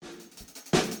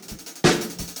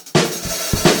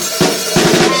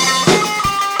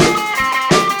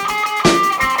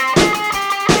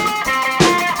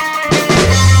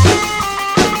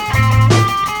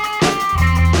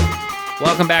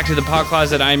to the Pod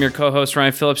Closet. I'm your co-host,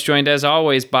 Ryan Phillips, joined as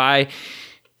always by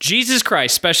Jesus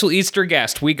Christ, special Easter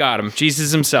guest. We got him.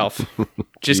 Jesus himself.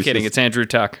 Just kidding. It's Andrew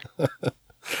Tuck.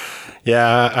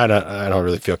 Yeah, I don't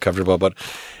really feel comfortable about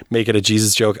making a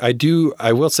Jesus joke.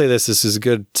 I will say this is a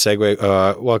good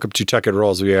segue. Welcome to Tuck and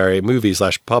Rolls. We are a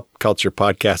movie/pop culture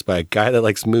podcast by a guy that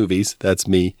likes movies. That's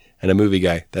me. And a movie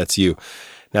guy. That's you.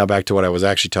 Now back to what I was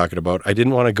actually talking about. I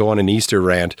didn't want to go on an Easter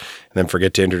rant and then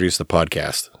forget to introduce the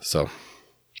podcast. So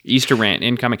Easter rant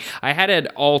incoming. I had an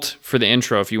alt for the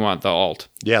intro if you want the alt.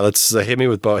 yeah, let's hit me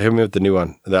with the new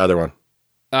one, the other one.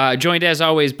 Joined as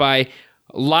always by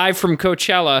live from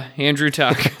Coachella, Andrew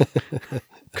Tuck,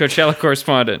 Coachella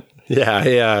correspondent.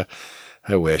 Yeah,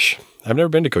 I wish. I've never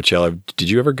been to Coachella.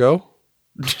 Did you ever go?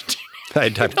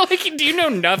 Do you know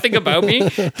nothing about me?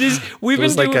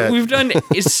 We've done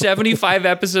 75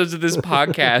 episodes of this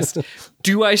podcast.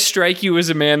 Do I strike you as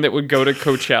a man that would go to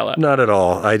Coachella? Not at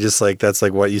all. I just that's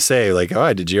like what you say. Like,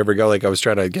 oh, did you ever go? Like, I was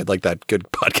trying to get like that good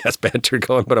podcast banter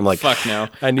going, but I'm like, fuck no.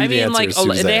 I need the answer as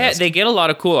soon as I ask. They get a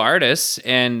lot of cool artists,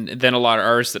 and then a lot of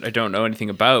artists that I don't know anything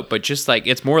about. But just like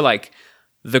it's more like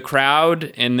the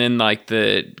crowd, and then like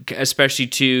especially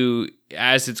too.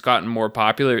 As it's gotten more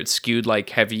popular, it's skewed like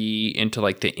heavy into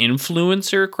like the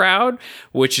influencer crowd,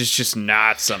 which is just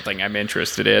not something I'm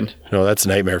interested in. No, that's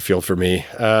nightmare fuel for me.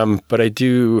 But I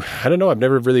don't know. I've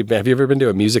never really been. Have you ever been to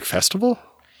a music festival?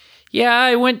 Yeah,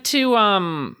 I went to,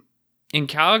 in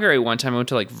Calgary one time, I went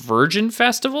to like Virgin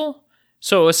Festival.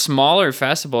 So a smaller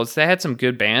festival. They had some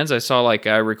good bands. I saw like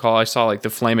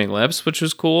the Flaming Lips, which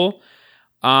was cool.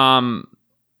 And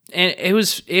it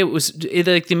was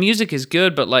like the music is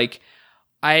good, but like,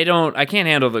 I can't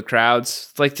handle the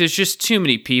crowds. Like there's just too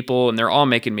many people and they're all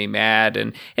making me mad.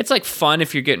 And it's like fun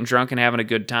if you're getting drunk and having a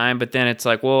good time, but then it's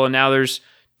like, well, now there's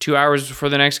 2 hours before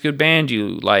the next good band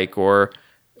you like, or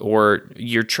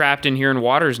you're trapped in here and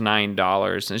water's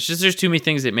 $9. And it's just, there's too many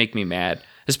things that make me mad,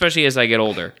 especially as I get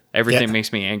older. Everything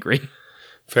makes me angry.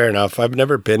 Fair enough. I've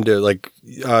never been to like,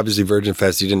 obviously Virgin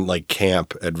Fest. You didn't like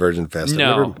camp at Virgin Fest.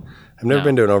 No. I've never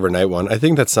been to an overnight one. I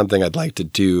think that's something I'd like to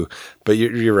do, but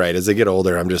you're right. As I get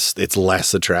older, it's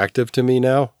less attractive to me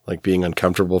now, like being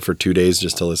uncomfortable for 2 days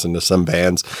just to listen to some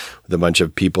bands with a bunch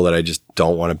of people that I just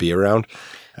don't want to be around.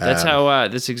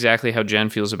 That's exactly how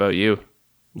Jen feels about you.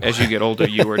 As you get older,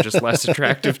 you are just less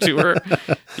attractive to her.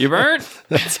 You burnt?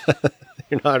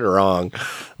 You're not wrong.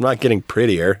 I'm not getting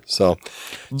prettier. So,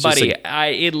 buddy,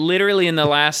 it literally in the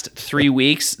last 3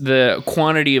 weeks, the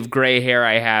quantity of gray hair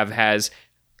I have has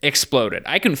exploded.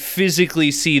 I can physically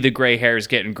see the gray hairs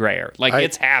getting grayer. Like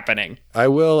it's happening. I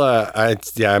will.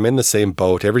 I'm in the same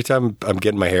boat. Every time I'm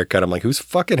getting my hair cut, I'm like, whose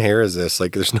fucking hair is this?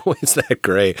 Like, there's no way it's that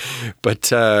gray.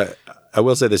 But I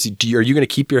will say this: are you going to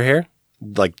keep your hair?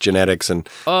 Like genetics and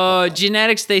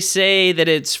genetics. They say that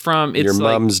it's from your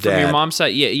mom's dad. From your mom's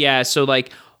side. Yeah. So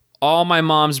like, all my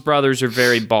mom's brothers are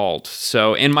very bald.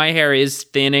 So, and my hair is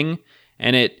thinning,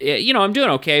 and it I'm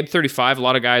doing okay. I'm 35. A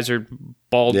lot of guys are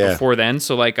bald before then,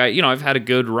 so like I've had a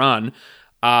good run,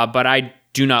 but I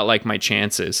do not like my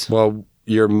chances. Well,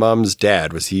 your mom's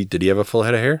dad, did he have a full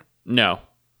head of hair? No.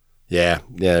 Yeah,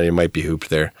 he might be hooped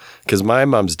there, because my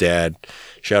mom's dad,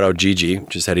 shout out Gigi,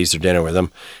 just had Easter dinner with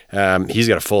him. He's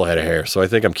got a full head of hair, so I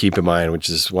think I'm keeping mine, which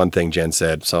is one thing Jen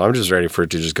said. So I'm just ready for it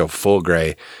to just go full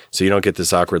gray, so you don't get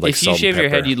this awkward like salt and pepper. If you shave your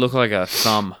head, you'd look like a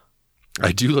thumb.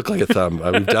 I do look like a thumb.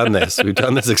 We've done this. We've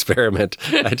done this experiment.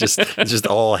 It's just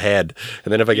all head.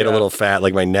 And then if I get a little fat,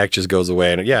 like my neck just goes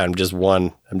away. And I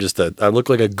look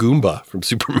like a Goomba from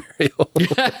Super Mario.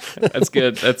 That's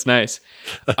good. That's nice.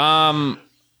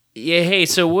 Hey,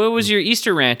 so what was your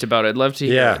Easter rant about? I'd love to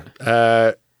hear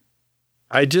it.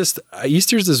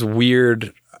 Easter's this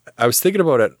weird. I was thinking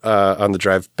about it on the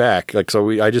drive back. Like, so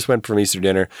I just went from Easter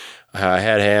dinner. I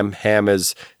had ham. Ham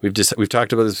is we've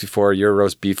talked about this before. You're a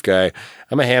roast beef guy.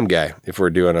 I'm a ham guy. If we're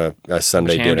doing a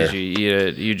Sunday dinner, did you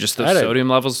eat? You just the sodium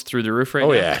levels through the roof right now.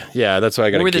 Oh yeah. That's why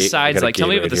I got. What were the sides like? Tell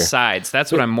me about the sides.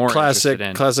 That's what I'm more interested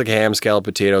in. Classic ham, scalloped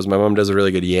potatoes. My mom does a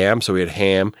really good yam, so we had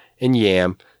ham and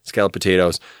yam, scalloped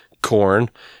potatoes, corn,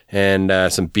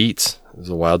 and some beets. There's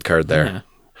a wild card there. Yeah.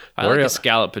 I like a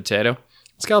scalloped potato.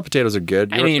 Scalloped potatoes are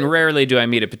good. I mean, rarely do I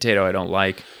meet a potato I don't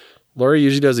like. Lori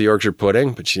usually does a Yorkshire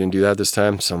pudding, but she didn't do that this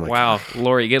time. So I'm like, wow,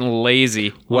 Lori, getting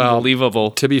lazy. Well,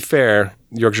 unbelievable. To be fair,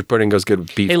 Yorkshire pudding goes good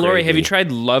with beef. Hey, Lori, gravy. have you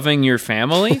tried loving your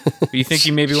family? Do you think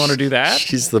you maybe want to do that?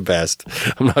 She's the best.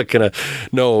 I'm not going to.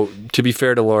 No, to be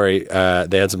fair to Lori,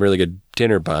 they had some really good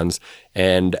dinner buns,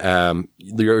 and the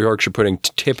Yorkshire pudding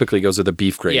typically goes with a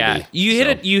beef gravy. Yeah,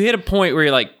 you hit a point where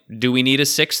you're like, do we need a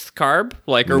sixth carb?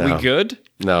 Like, are we good?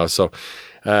 No, so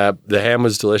the ham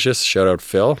was delicious. Shout out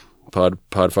Phil.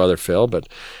 Podfather Phil, but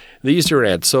The Easter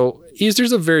rant. So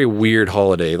Easter's a very weird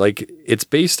holiday. Like, it's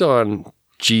based on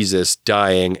Jesus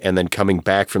dying and then coming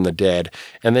back from the dead,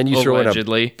 and then you throw in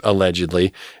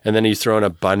allegedly, and then you throw in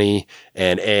a bunny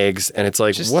and eggs, and it's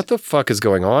like, what the fuck is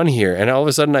going on here? And all of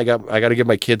a sudden, I got to give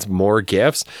my kids more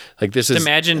gifts. Like, this is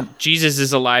imagine Jesus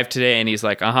is alive today, and he's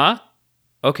like,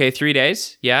 okay, 3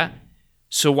 days, yeah.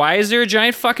 So why is there a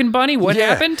giant fucking bunny? What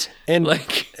happened? And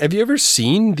like, have you ever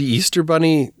seen the Easter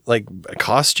bunny like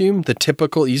costume? The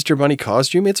typical Easter bunny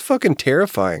costume? It's fucking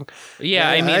terrifying. Yeah,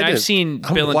 I mean, I've seen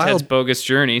Bill and Ted's Bogus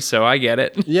Journey, so I get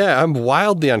it. Yeah, I'm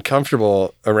wildly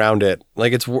uncomfortable around it.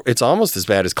 Like, it's almost as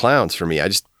bad as clowns for me. I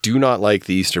just do not like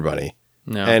the Easter bunny.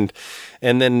 No.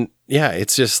 And then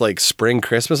it's just like spring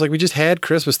Christmas. Like, we just had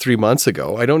Christmas 3 months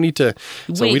ago. I don't need to.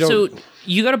 So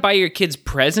you got to buy your kids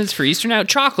presents for Easter now?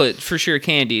 Chocolate for sure,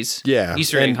 candies. Yeah.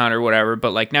 Easter egg hunt or whatever.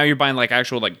 But like now you're buying like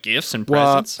actual like gifts and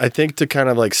presents. Well, I think to kind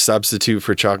of like substitute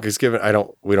for chocolate,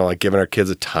 we don't like giving our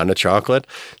kids a ton of chocolate.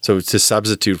 So to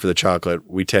substitute for the chocolate,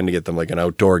 we tend to get them like an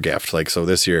outdoor gift. Like, so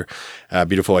this year,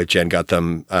 beautiful wife Jen got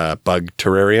them bug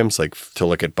terrariums, like to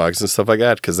look at bugs and stuff like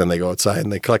that. Cause then they go outside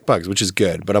and they collect bugs, which is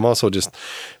good. But I'm also just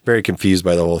very confused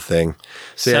by the whole thing.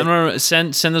 So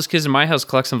send those kids to my house,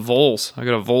 collect some voles. I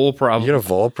got a vole problem. You got a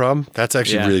vole problem? That's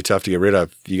actually really tough to get rid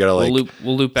of. You got to like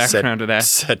we'll loop back around to that.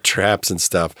 Set traps and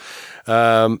stuff.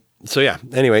 So yeah.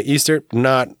 Anyway, Easter,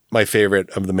 not my favorite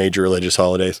of the major religious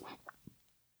holidays.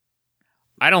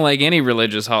 I don't like any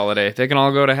religious holiday. They can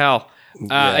all go to hell.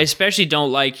 I especially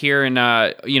don't like here in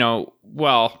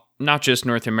well, not just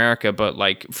North America, but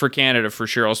like for Canada for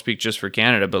sure. I'll speak just for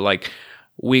Canada, but like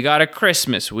we got a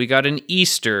Christmas, we got an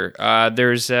Easter.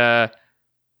 There's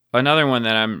another one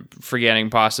that I'm forgetting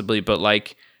possibly, but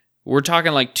like we're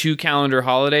talking like 2 calendar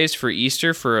holidays for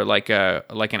Easter for like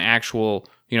an actual,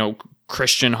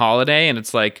 Christian holiday. And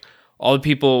it's like all the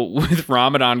people with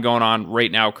Ramadan going on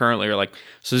right now currently are like,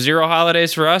 so 0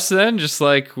 holidays for us then? Just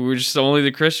like we're just only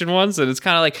the Christian ones? And it's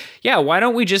kind of like, yeah, why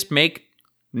don't we just make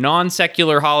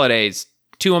non-secular holidays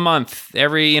 2 a month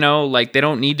every, like they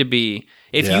don't need to be.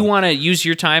 If you want to use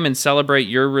your time and celebrate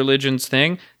your religion's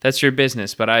thing, that's your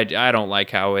business. But I don't like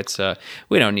how it's.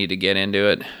 We don't need to get into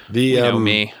it. You know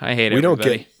me. I hate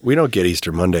everybody. We don't get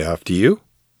Easter Monday off. Do you?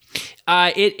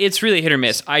 It's really hit or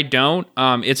miss. I don't.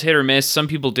 It's hit or miss. Some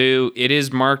people do. It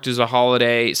is marked as a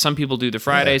holiday. Some people do the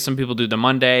Friday. Some people do the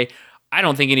Monday. I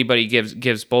don't think anybody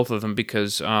gives both of them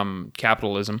because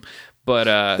capitalism.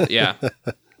 But yeah.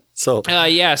 So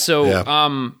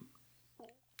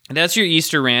that's your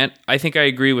Easter rant. I think I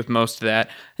agree with most of that.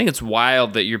 I think it's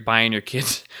wild that you're buying your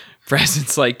kids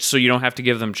presents like so you don't have to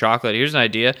give them chocolate. Here's an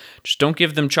idea: just don't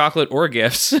give them chocolate or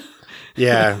gifts.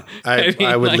 Yeah,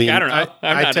 I would lean. I don't know.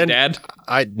 I'm not a dad.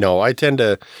 I tend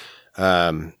to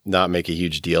not make a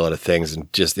huge deal out of things,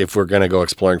 and just if we're gonna go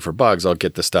exploring for bugs, I'll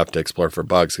get the stuff to explore for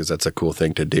bugs because that's a cool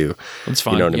thing to do. It's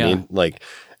fun. You know what I mean? Like,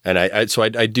 and I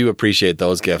do appreciate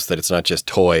those gifts that it's not just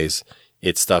toys.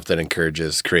 It's stuff that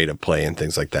encourages creative play and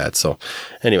things like that. So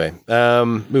anyway,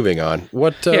 moving on.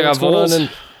 What's going on?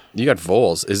 You got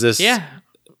voles. Is this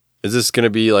going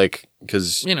to be like,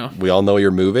 because we all know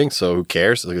you're moving, so who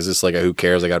cares? Like, is this like a who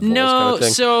cares? I got voles kind of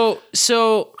thing?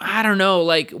 So I don't know.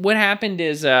 Like what happened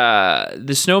is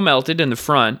the snow melted in the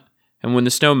front, and when the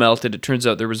snow melted, it turns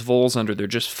out there was voles under there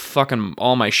just fucking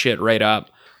all my shit right up.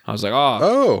 I was like,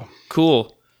 oh,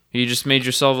 cool. You just made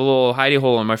yourself a little hidey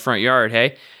hole in my front yard,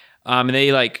 hey? And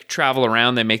they like travel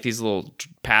around. They make these little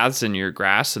paths in your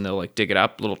grass, and they'll like dig it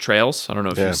up, little trails. I don't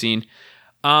know if you've seen.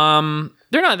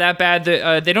 They're not that bad.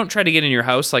 They don't try to get in your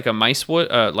house like a mice would,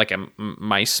 like a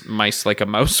mice like a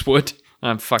mouse would.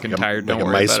 I'm fucking tired. Don't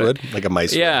worry about it. Like a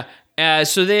mice would. Yeah.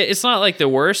 So it's not like the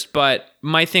worst, but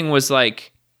my thing was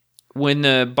like when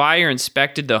the buyer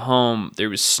inspected the home, there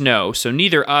was snow. So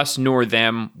neither us nor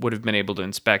them would have been able to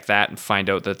inspect that and find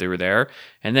out that they were there.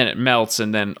 And then it melts,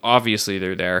 and then obviously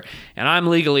they're there. And I'm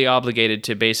legally obligated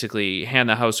to basically hand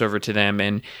the house over to them.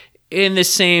 And in the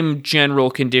same general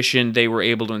condition, they were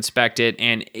able to inspect it.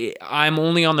 And I'm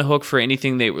only on the hook for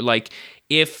anything they were like,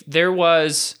 if there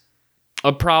was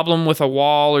a problem with a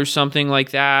wall or something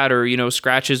like that, or,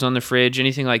 scratches on the fridge,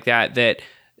 anything like that,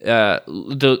 the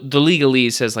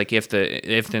legalese says like if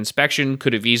the inspection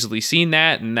could have easily seen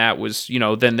that and that was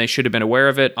then they should have been aware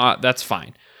of it, that's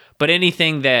fine. But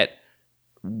anything that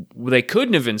they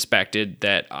couldn't have inspected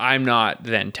that I'm not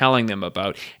then telling them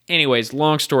about. Anyways,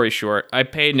 long story short, I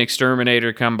paid an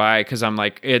exterminator to come by because I'm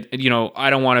like, I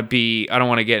don't want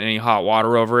to get any hot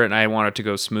water over it, and I want it to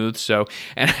go smooth. So,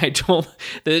 and I told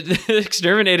the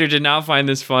exterminator did not find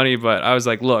this funny, but I was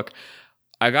like, look,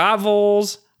 I got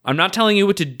voles. I'm not telling you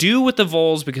what to do with the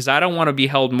voles because I don't want to be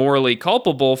held morally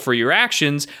culpable for your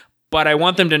actions, but I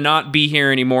want them to not be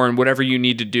here anymore, and whatever you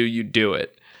need to do, you do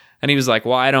it. And he was like,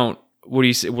 well, I don't, what do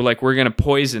you say? Well, like, we're going to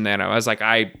poison that. I was like,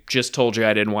 I just told you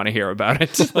I didn't want to hear about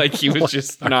it. Like, he was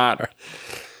just not.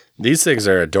 These things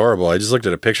are adorable. I just looked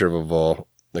at a picture of a vole.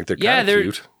 Like, they're kind of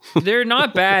cute. They're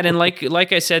not bad. And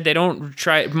like I said, they don't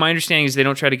try, my understanding is they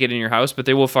don't try to get in your house, but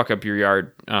they will fuck up your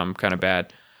yard kind of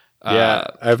bad. Yeah,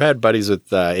 I've had buddies with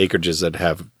acreages that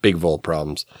have big vole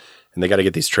problems, and they got to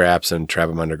get these traps and trap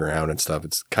them underground and stuff.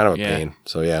 It's kind of a pain.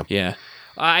 So, yeah. Yeah.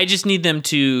 I just need them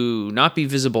to not be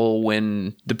visible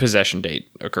when the possession date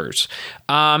occurs.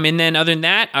 And then other than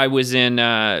that, I was in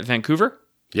Vancouver.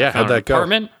 Yeah, how'd that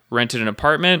go? Rented an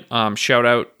apartment. Shout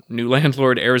out new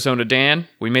landlord Arizona Dan.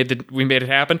 We made it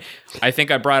happen. I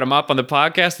think I brought him up on the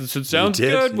podcast and said, sounds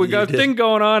good. We got a thing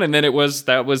going on. And then that was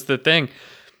the thing.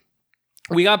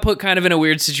 We got put kind of in a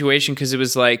weird situation because it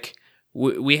was like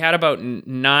we had about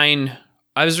 9.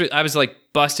 I was like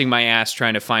busting my ass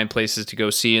trying to find places to go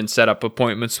see and set up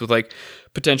appointments with like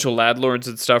potential landlords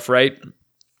and stuff, right?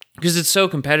 Because it's so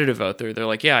competitive out there. They're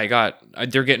like, yeah,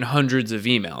 they're getting hundreds of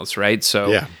emails, right? So,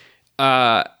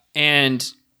 yeah. And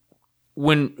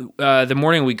when the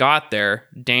morning we got there,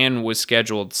 Dan was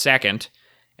scheduled second,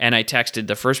 and I texted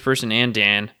the first person and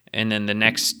Dan, and then the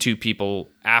next 2 people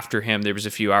after him. There was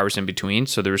a few hours in between,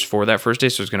 so there was 4 that first day,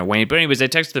 so it was going to wane. But anyways, I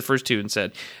texted the first 2 and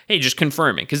said, hey, just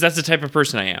confirming, because that's the type of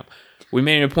person I am. We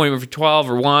made an appointment for 12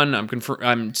 or 1. I'm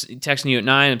texting you at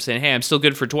 9. I'm saying, hey, I'm still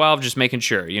good for 12, just making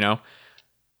sure, you know?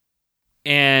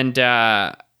 And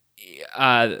the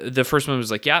first one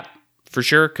was like, yeah, for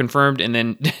sure, confirmed. And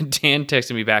then Dan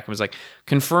texted me back and was like,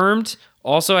 confirmed.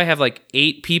 Also, I have like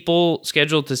 8 people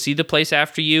scheduled to see the place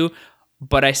after you,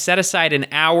 but I set aside an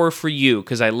hour for you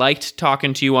because I liked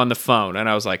talking to you on the phone. And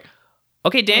I was like,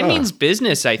 okay, Dan means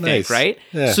business, I think, right?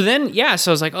 Yeah. So then,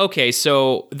 so I was like, okay.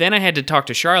 So then I had to talk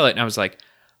to Charlotte, and I was like,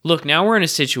 look, now we're in a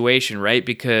situation, right?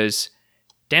 Because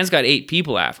Dan's got 8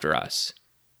 people after us.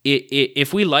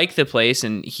 If we like the place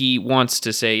and he wants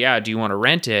to say, yeah, do you want to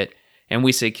rent it? And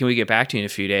we say, can we get back to you in a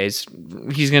few days?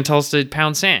 He's going to tell us to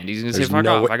pound sand. He's going to say, fuck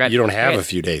off. You don't have a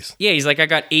few days. Yeah, he's like, I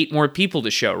got 8 more people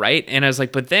to show, right? And I was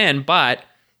like, but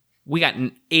we got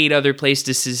 8 other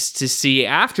places to see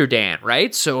after Dan,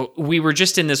 right? So we were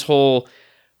just in this whole,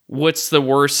 what's the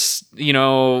worst, you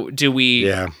know, do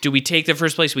we take the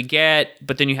first place we get,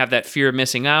 but then you have that fear of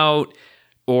missing out,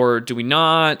 or do we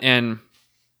not? And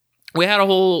we had a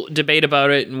whole debate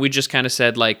about it, and we just kind of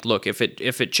said, like, look, if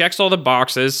it checks all the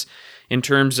boxes in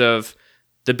terms of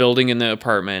the building and the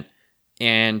apartment,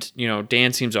 and, you know,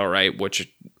 Dan seems all right,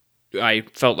 which I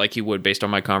felt like he would based on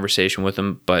my conversation with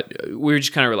him, but we were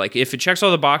just kind of like, if it checks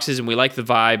all the boxes and we like the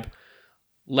vibe,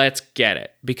 let's get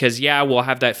it. Because, yeah, we'll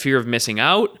have that fear of missing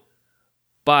out,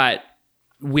 but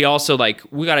we also, like,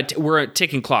 we're a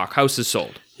ticking clock. House is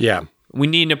sold. Yeah. We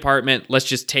need an apartment. Let's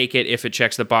just take it if it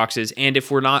checks the boxes. And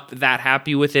if we're not that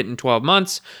happy with it in 12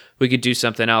 months, we could do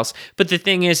something else. But the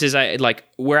thing is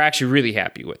we're actually really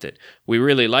happy with it. We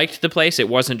really liked the place. It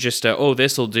wasn't just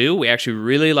this'll do. We actually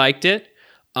really liked it.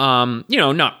 You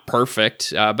know, not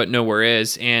perfect, but nowhere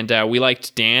is. And we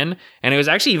liked Dan. And it was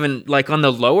actually even like on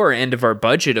the lower end of our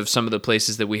budget of some of the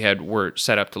places that were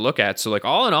set up to look at. So like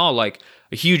all in all, like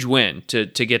a huge win to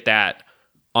get that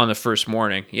on the first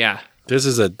morning. Yeah. This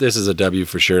is a W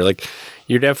for sure. Like,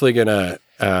 you're definitely gonna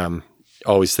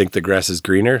always think the grass is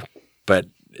greener, but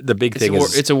the big thing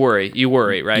is it's a worry. You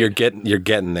worry, right? You're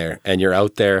getting there, and you're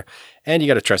out there, and you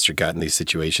got to trust your gut in these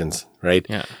situations, right?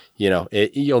 Yeah. You know,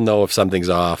 you'll know if something's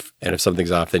off, and if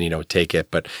something's off, then, you know, take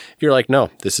it. But if you're like,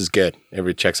 no, this is good,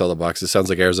 everybody checks all the boxes. Sounds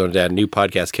like Arizona Dad, new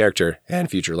podcast character and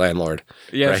future landlord.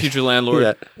 Yeah, right? Future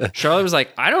landlord. Yeah. Charlotte was like,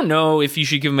 I don't know if you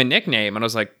should give him a nickname, and I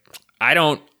was like, I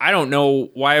don't know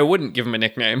why I wouldn't give him a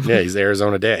nickname. Yeah, he's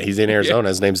Arizona Dan. He's in Arizona.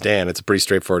 His name's Dan. It's a pretty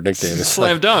straightforward nickname. It's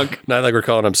slam dunk. Not like we're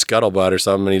calling him Scuttlebutt or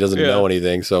something, and he doesn't know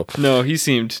anything. So no, he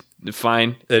seemed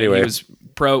fine. Anyway, he's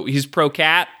pro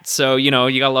cat, so you know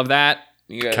you gotta love that.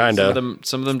 Kind of.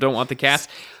 Some of them don't want the cats.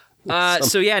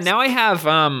 So yeah, now I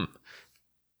have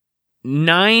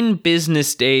 9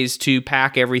 business days to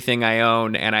pack everything I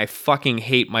own, and I fucking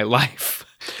hate my life.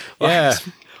 Yeah.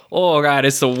 Oh God,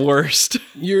 it's the worst.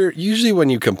 You're usually, when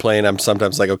you complain, I'm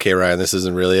sometimes like, okay, Ryan, this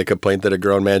isn't really a complaint that a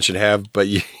grown man should have, but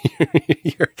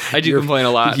I do complain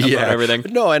a lot about everything.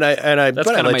 No, but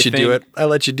I let you do it. I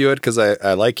let you do it because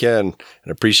I like you and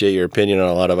appreciate your opinion on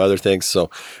a lot of other things. So,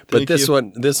 but this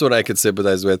one I could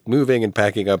sympathize with. Moving and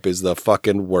packing up is the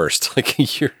fucking worst. Like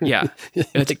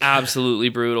it's absolutely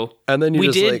brutal. And then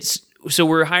so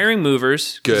we're hiring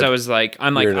movers because I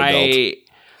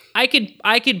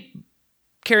could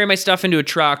carry my stuff into a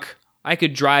truck. I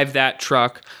could drive that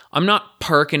truck. I'm not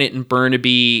parking it in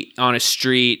Burnaby on a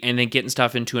street and then getting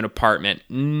stuff into an apartment.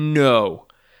 No.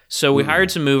 So we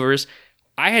hired some movers.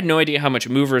 I had no idea how much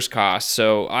movers cost,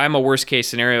 so I'm a worst case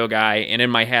scenario guy, and in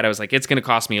my head I was like, it's going to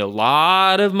cost me a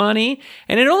lot of money,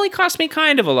 and it only cost me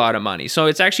kind of a lot of money. So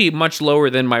it's actually much lower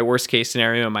than my worst case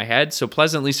scenario in my head, so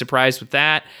pleasantly surprised with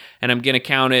that, and I'm going to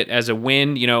count it as a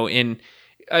win,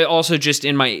 I also just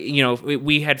in my,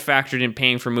 we had factored in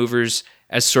paying for movers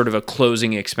as sort of a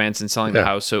closing expense in selling the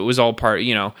house. So it was all part of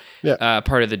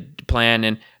the plan.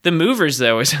 And the movers,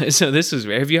 though, so this was,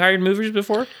 have you hired movers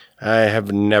before? I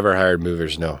have never hired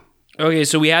movers, no. Okay,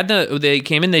 so they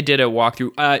came in, they did a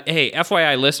walkthrough. Hey,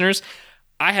 FYI listeners,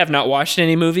 I have not watched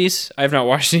any movies. I have not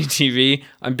watched any TV.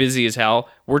 I'm busy as hell.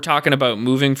 We're talking about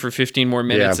moving for 15 more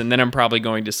minutes, and then I'm probably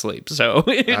going to sleep. So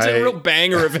it's a real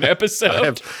banger of an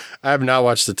episode. I have not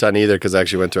watched a ton either because I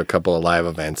actually went to a couple of live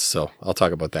events. So I'll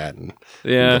talk about that and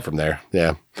go from there.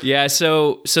 Yeah. Yeah.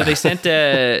 So they sent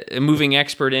a moving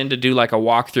expert in to do like a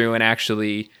walkthrough and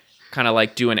actually kind of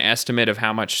like do an estimate of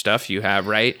how much stuff you have,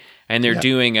 right? And they're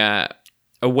doing a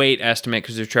weight estimate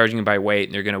because they're charging you by weight,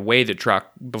 and they're going to weigh the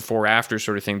truck before, after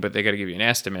sort of thing, but they got to give you an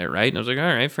estimate, right? And I was like, all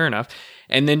right, fair enough.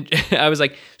 And then I was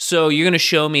like, so you're going to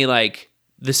show me like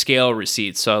the scale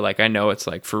receipts. So like, I know it's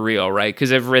like for real, right?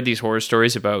 Because I've read these horror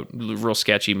stories about real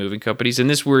sketchy moving companies, and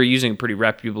this we're using a pretty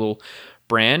reputable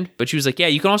brand. But she was like, yeah,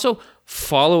 you can also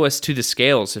follow us to the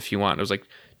scales if you want. I was like,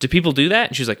 do people do that?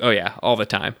 And she was like, oh yeah, all the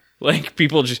time. Like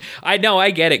people just, I know,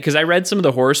 I get it. Because I read some of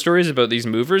the horror stories about these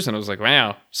movers and I was like,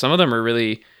 wow, some of them are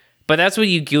really, but that's what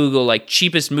you Google, like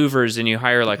cheapest movers, and you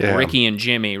hire like Ricky and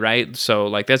Jimmy, right? So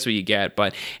like, that's what you get.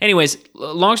 But anyways,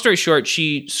 long story short,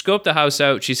 she scoped the house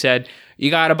out. She said,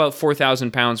 you got about 4,000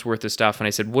 pounds worth of stuff. And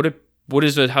I said, what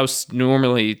is a house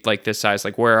normally like this size?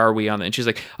 Like, where are we on that? And she's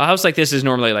like, a house like this is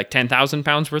normally like 10,000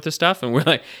 pounds worth of stuff. And we're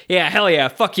like, yeah, hell yeah,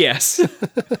 fuck yes.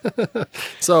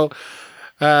 So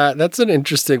that's an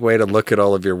interesting way to look at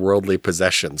all of your worldly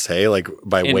possessions, hey? Like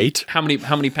by weight? How many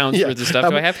pounds worth of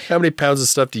stuff do I have? How many pounds of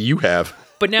stuff do you have?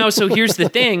 But now, so here's the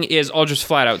thing is, I'll just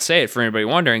flat out say it for anybody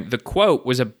wondering, the quote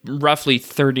was roughly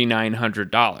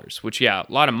 $3,900, which, yeah,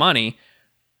 a lot of money.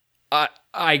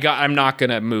 I'm not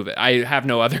going to move it. I have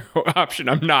no other option.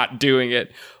 I'm not doing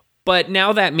it. But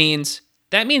now that means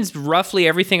roughly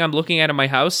everything I'm looking at in my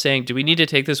house saying, do we need to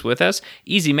take this with us?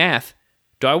 Easy math.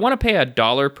 Do I want to pay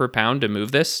 $1 per pound to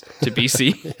move this to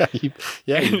BC?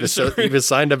 You've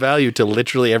assigned a value to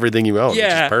literally everything you own, which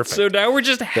is perfect. So now we're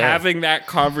just having that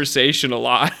conversation a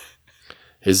lot.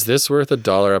 Is this worth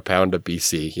 $1 a pound to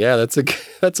BC? Yeah,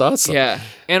 that's awesome. Yeah.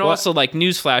 And also, like,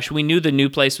 newsflash, we knew the new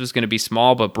place was going to be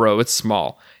small, but bro, it's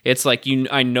small. It's like,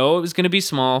 I know it was going to be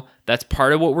small. That's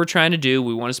part of what we're trying to do.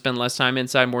 We want to spend less time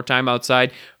inside, more time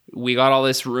outside. We got all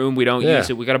this room. We don't use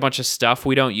it. We got a bunch of stuff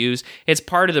we don't use. It's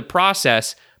part of the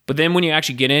process. But then when you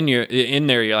actually get in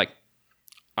there, you're like,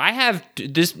 I have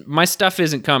this, my stuff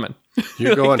isn't coming.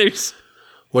 You're going,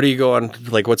 what are you going,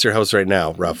 like, what's your house right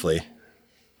now, roughly?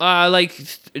 Like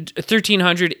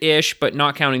 1,300-ish, but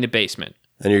not counting the basement.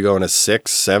 And you're going to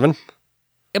 6, 7?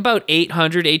 About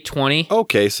 800, 820.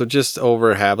 Okay, so just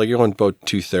over half. Like you're going about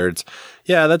 2/3.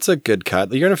 Yeah, that's a good cut.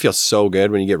 You're gonna feel so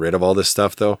good when you get rid of all this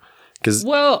stuff, though.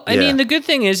 I mean, the good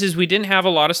thing is we didn't have a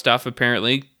lot of stuff.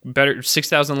 Apparently, better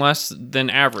 6,000 less than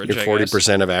average. You're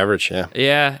 40% of average. Yeah.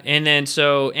 Yeah, and then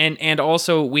and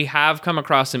also we have come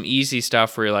across some easy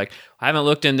stuff where you're like, I haven't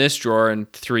looked in this drawer in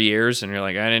 3 years, and you're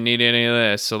like, I didn't need any of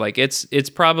this. So like, it's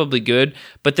probably good.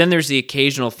 But then there's the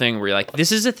occasional thing where you're like,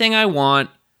 this is a thing I want.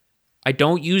 I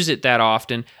don't use it that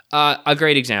often. A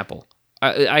great example.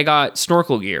 I got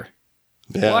snorkel gear.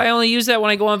 Yeah. Well, I only use that when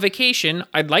I go on vacation.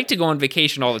 I'd like to go on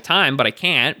vacation all the time, but I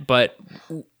can't. But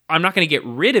I'm not going to get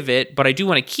rid of it, but I do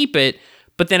want to keep it.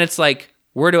 But then it's like,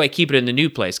 where do I keep it in the new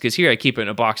place? Because here I keep it in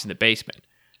a box in the basement.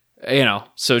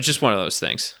 So it's just one of those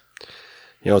things.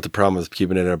 You know what the problem with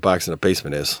keeping it in a box in a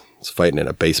basement is? It's fighting in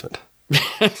a basement.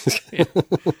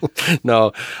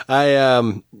 No,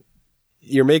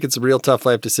 you're making some real tough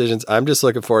life decisions. I'm just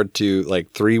looking forward to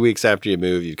like 3 weeks after you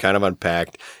move, you kind of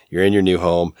unpacked, you're in your new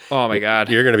home. Oh my God.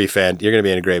 You're going to be you're going to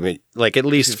be in a great mood. Like at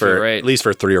least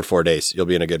for 3 or 4 days, you'll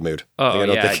be in a good mood. Oh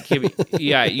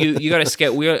yeah. You got to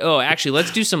schedule. Actually,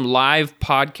 let's do some live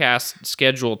podcast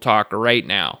schedule talk right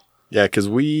now. Yeah, because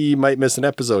we might miss an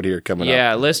episode here coming up.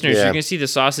 Yeah, listeners, you're going to see the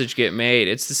sausage get made.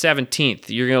 It's the 17th.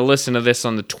 You're going to listen to this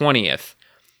on the 20th.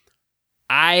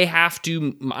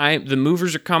 The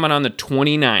movers are coming on the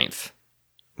 29th.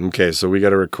 Okay, so we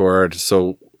got to record,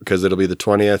 because it'll be the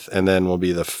 20th, and then we'll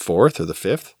be the 4th or the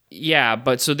 5th? Yeah,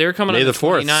 but so they're coming on the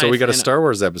 4th, 29th, so we got a Star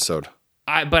Wars episode.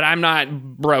 But I'm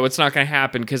not, bro, it's not going to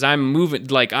happen because I'm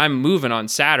moving on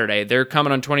Saturday. They're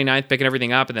coming on 29th, picking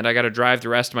everything up, and then I got to drive the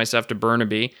rest of my stuff to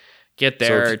Burnaby, get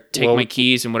there, take my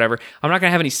keys and whatever. I'm not going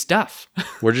to have any stuff.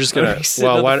 We're just going to sit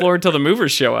on the floor until the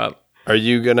movers show up. Are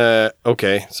you going to,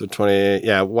 okay, so 28,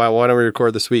 yeah, why don't we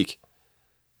record this week?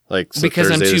 Because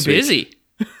Thursday I'm too busy.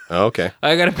 Oh, okay.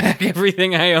 I got to pack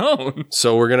everything I own.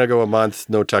 So we're going to go a month,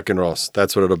 no tuck and rolls.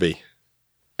 That's what it'll be.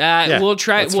 We'll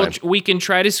try. We can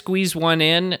try to squeeze one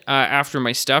in after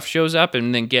my stuff shows up,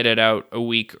 and then get it out a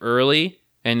week early,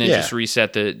 and then just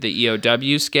reset the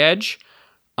EOW schedule.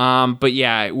 But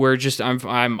yeah, we're just.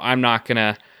 I'm not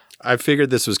gonna. I figured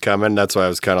this was coming. That's why I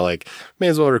was kind of like, may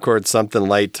as well record something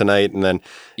light tonight, and then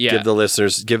give the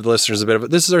listeners a bit of it.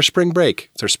 This is our spring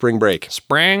break. It's our spring break.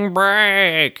 Spring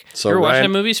break. So you're watching a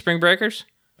movie, Spring Breakers?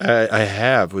 I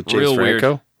have with James Franco.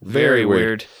 Weird. Very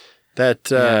weird. That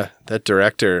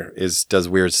director does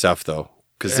weird stuff though.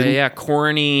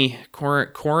 Corin.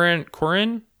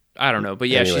 I don't know, but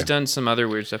yeah, she's done some other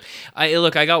weird stuff. I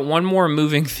got one more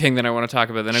moving thing that I want to talk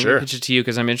about. Then I'm going to pitch it to you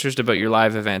because I'm interested about your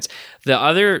live events. The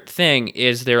other thing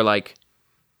is they're like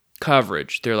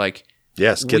coverage. They're like,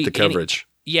 yes, get the coverage.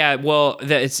 Well,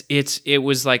 it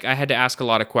was like I had to ask a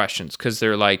lot of questions because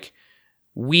they're like,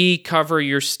 we cover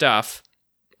your stuff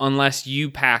unless you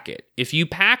pack it. If you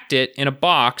packed it in a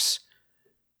box,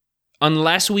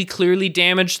 unless we clearly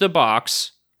damage the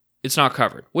box, it's not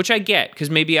covered, which I get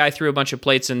because maybe I threw a bunch of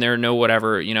plates in there, no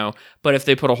whatever, but if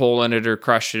they put a hole in it or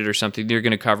crushed it or something, they're going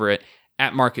to cover it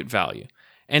at market value.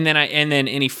 And then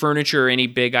any furniture or any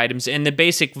big items. And the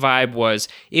basic vibe was,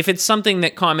 if it's something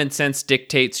that common sense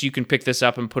dictates you can pick this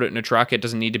up and put it in a truck, it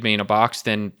doesn't need to be in a box,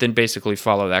 then basically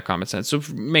follow that common sense. So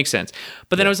it makes sense.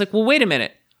 But then I was like, well, wait a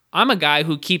minute. I'm a guy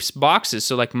who keeps boxes.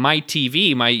 So like my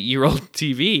TV, my year-old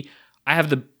TV, I have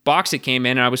the box it came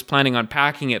in, and I was planning on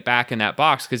packing it back in that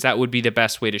box because that would be the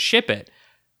best way to ship it.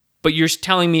 But you're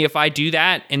telling me if I do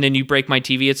that and then you break my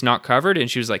TV, it's not covered?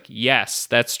 And she was like, yes,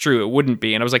 that's true. It wouldn't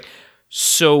be. And I was like,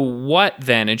 so what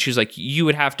then? And she was like, you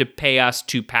would have to pay us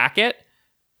to pack it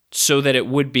so that it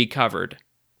would be covered.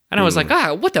 And I was like,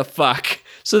 what the fuck?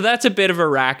 So that's a bit of a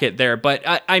racket there. But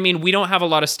I mean, we don't have a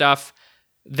lot of stuff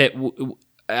that...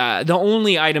 the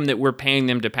only item that we're paying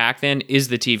them to pack then is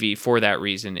the TV for that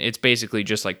reason. It's basically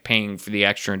just like paying for the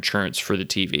extra insurance for the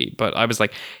TV. But I was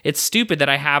like, it's stupid that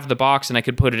I have the box and I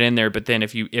could put it in there, but then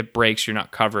if it breaks, you're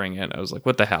not covering it. I was like,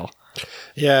 what the hell?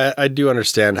 Yeah, I do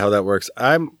understand how that works.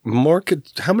 How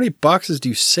many boxes do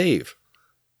you save?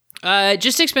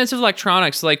 Just expensive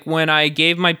electronics. Like when I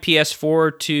gave my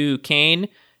PS4 to Kane,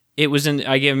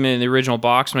 I gave him in the original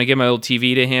box. When I gave my old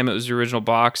TV to him, it was the original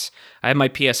box. I had my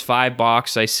PS5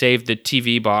 box. I saved the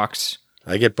TV box.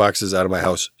 I get boxes out of my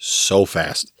house so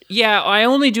fast. Yeah, I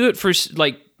only do it for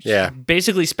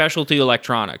basically specialty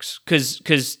electronics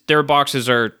because their boxes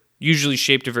are usually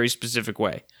shaped a very specific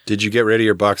way. Did you get rid of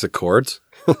your box of cords?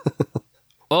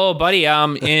 Oh, buddy,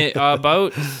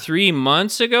 about 3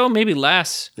 months ago, maybe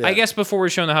less. Yeah. I guess before we were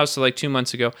showing the house, so like 2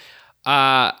 months ago,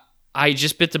 I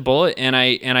just bit the bullet and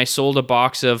I sold a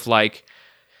box of like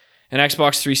an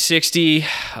Xbox 360,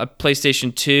 a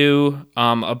PlayStation 2,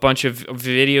 a bunch of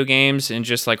video games and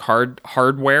just like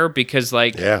hardware because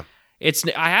I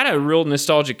had a real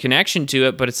nostalgic connection to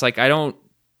it, but it's like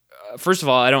first of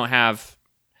all,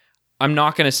 I'm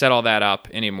not going to set all that up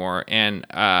anymore. And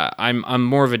I'm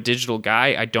more of a digital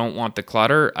guy. I don't want the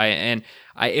clutter.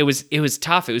 It was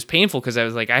tough. It was painful because I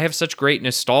was like, I have such great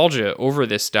nostalgia over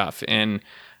this stuff. And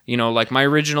like my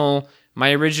original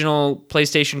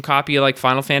PlayStation copy of like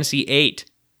Final Fantasy VIII.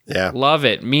 Yeah. Love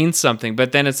it. Means something.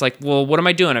 But then it's like, well, what am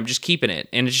I doing? I'm just keeping it.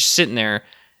 And it's just sitting there.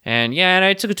 And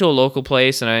I took it to a local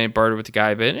place and I bartered with the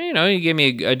guy. But, he gave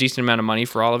me a decent amount of money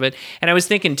for all of it. And I was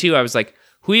thinking too, I was like,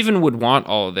 who even would want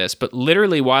all of this? But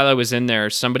literally while I was in there,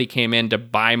 somebody came in to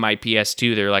buy my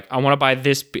PS2. They're like, I want to buy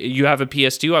this. You have a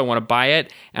PS2? I want to buy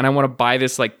it. And I want to buy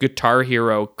this like Guitar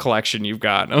Hero collection you've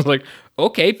got. And I was like,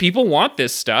 okay, people want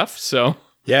this stuff. So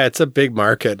yeah, it's a big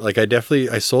market. Like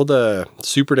I sold a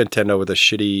Super Nintendo with a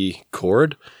shitty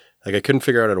cord. Like I couldn't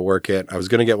figure out how to work it. I was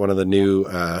going to get one of the new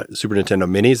Super Nintendo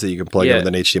minis that you can plug in with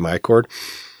an HDMI cord.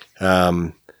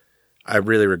 I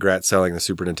really regret selling the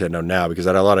Super Nintendo now because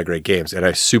I had a lot of great games and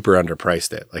I super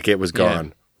underpriced it. Like it was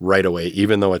gone right away,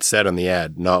 even though it said on the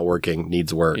ad, not working,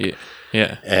 needs work.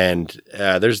 Yeah. And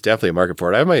there's definitely a market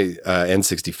for it. I have my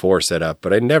N64 set up,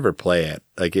 but I never play it.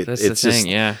 Like that's the thing,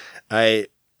 just,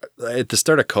 at the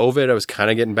start of COVID, I was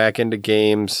kind of getting back into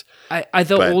games.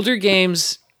 Older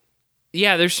games,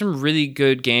 there's some really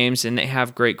good games and they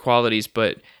have great qualities,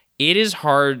 but it is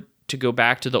hard to go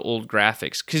back to the old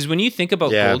graphics. Because when you think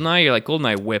about GoldenEye, you're like,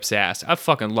 GoldenEye whips ass. I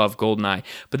fucking love GoldenEye.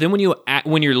 But then when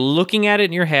you're looking at it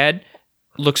in your head,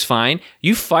 looks fine.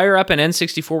 You fire up an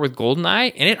N64 with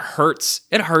GoldenEye, and it hurts.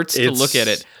 It hurts to look at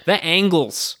it. The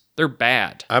angles, they're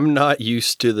bad. I'm not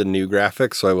used to the new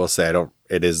graphics, so I will say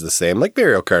it is the same. Like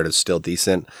Mario Kart is still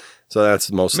decent. So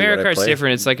that's mostly Mario what I Kart's play.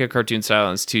 different. It's like a cartoon style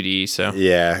and it's 2D, so.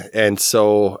 Yeah. And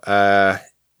so,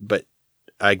 but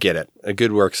I get it. A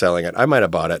good work selling it. I might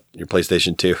have bought it, your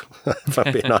PlayStation 2, if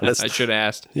I'm being honest. I should have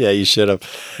asked. Yeah, you should have.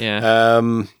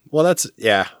 Yeah. Well,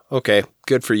 okay.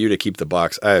 Good for you to keep the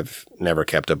box. I've never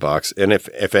kept a box. And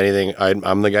if anything,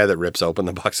 I'm the guy that rips open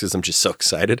the box because I'm just so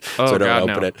excited. Oh, so I don't God,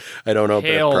 open no. it. I don't open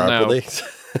Hell it properly.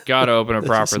 No. Gotta open it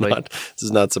properly. This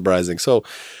is not surprising. So,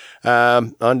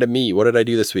 on to me. What did I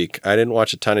do this week? I didn't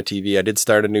watch a ton of TV. I did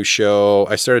start a new show.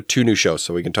 I started 2 new shows,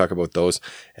 so we can talk about those,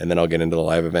 and then I'll get into the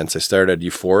live events. I started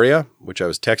Euphoria, which I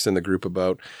was texting the group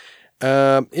about.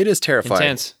 It is terrifying.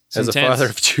 Intense. As a father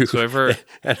of 2. So I've heard.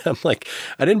 And I'm like,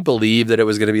 I didn't believe that it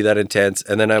was going to be that intense.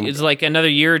 And then It's like another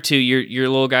year or two, your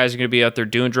little guys are going to be out there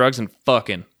doing drugs and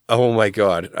fucking. oh my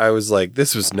God. I was like,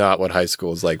 this was not what high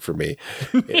school was like for me.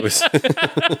 It was,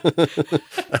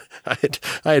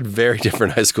 I had very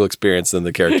different high school experience than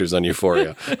the characters on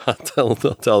Euphoria. I'll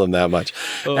tell them that much.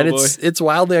 Oh, and it's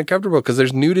wildly uncomfortable because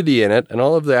there's nudity in it and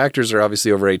all of the actors are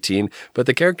obviously over 18, but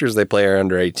the characters they play are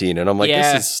under 18. And I'm like,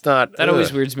 Yeah, this is not. That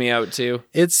always weirds me out too.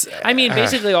 It's, I mean,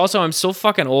 basically, also, I'm so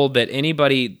fucking old that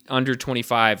anybody under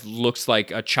 25 looks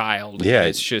like a child. Yeah.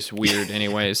 It's just weird,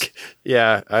 anyways.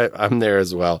 yeah, I'm there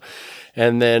as well.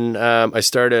 And then I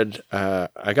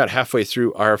got halfway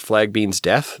through Our Flag Beans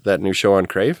Death, that new show on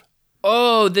Crave.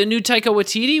 Oh, the new Taika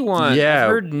Waititi one. Yeah. I've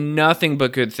heard nothing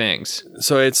but good things.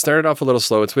 So it started off a little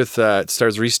slow. It's with, it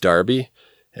stars Rhys Darby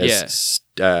as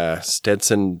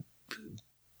Stetson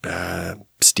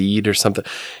Steed or something.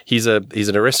 He's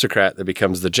an aristocrat that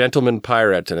becomes the gentleman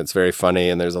pirate, and it's very funny.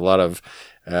 And there's a lot of,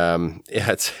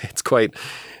 it's quite,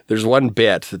 there's one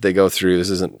bit that they go through. This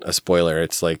isn't a spoiler.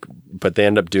 It's like, but they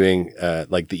end up doing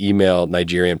like the email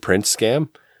Nigerian prince scam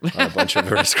on a bunch of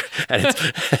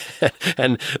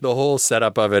and the whole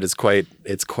setup of it is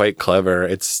it's quite clever.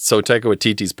 It's so Taika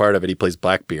Waititi's part of it. He plays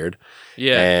Blackbeard.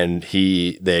 Yeah. And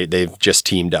they've just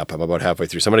teamed up. I'm about halfway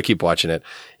through. So I'm going to keep watching it.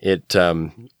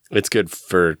 It's good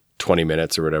for 20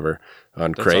 minutes or whatever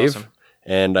on That's Crave. awesome.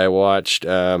 And I watched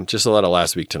just a lot of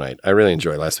Last Week Tonight. I really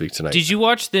enjoyed Last Week Tonight. Did you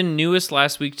watch the newest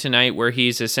Last Week Tonight where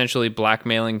he's essentially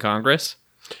blackmailing Congress?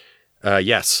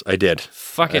 Yes, I did.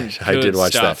 Fucking I did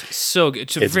watch stuff. that. So good.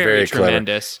 It's very very clever.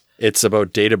 tremendous. It's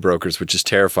about data brokers, which is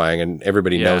terrifying, and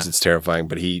everybody knows it's terrifying,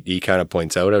 but he kind of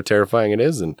points out how terrifying it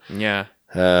is. And Yeah.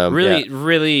 really,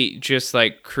 Really just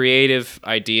like creative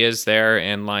ideas there.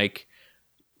 And like,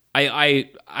 I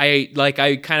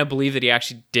kind of believe that he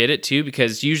actually did it too,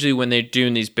 because usually when they're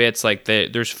doing these bits, like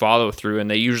there's follow through and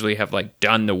they usually have like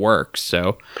done the work.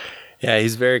 So yeah,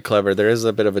 he's very clever. There is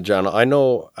a bit of a John. I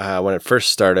know when it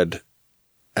first started,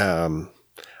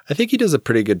 I think he does a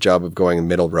pretty good job of going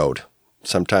middle road.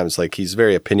 Sometimes like he's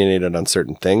very opinionated on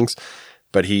certain things,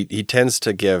 but he tends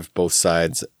to give both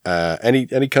sides, and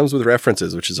he comes with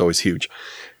references, which is always huge.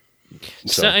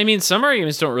 So, I mean, some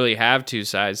arguments don't really have two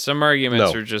sides. Some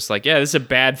arguments are just like, yeah, this is a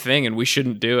bad thing and we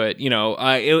shouldn't do it. You know,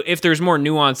 if there's more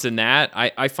nuance than that,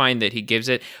 I find that he gives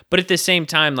it. But at the same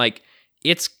time, like,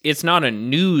 it's not a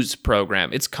news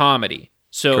program. It's comedy.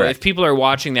 So Correct. if people are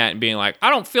watching that and being like, I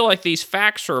don't feel like these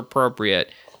facts are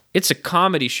appropriate, it's a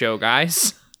comedy show,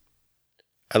 guys.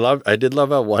 I did love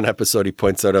how one episode he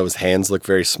points out how his hands look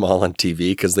very small on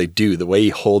TV, because they do. The way he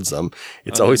holds them,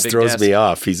 it's always throws me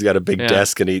off. He's got a big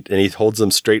desk and he holds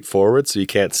them straight forward so you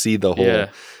can't see the whole. Yeah.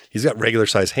 He's got regular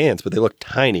size hands, but they look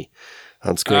tiny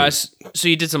on screen. So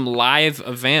you did some live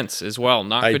events as well,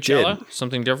 not I Coachella? did.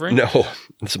 Something different? No,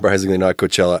 surprisingly not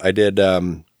Coachella. I did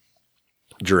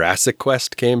Jurassic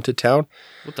Quest came to town.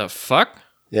 What the fuck?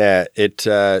 Yeah,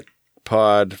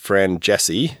 Pod friend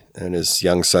Jesse and his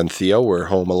young son Theo were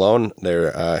home alone.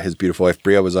 His beautiful wife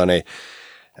Bria was on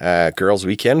a girls'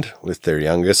 weekend with their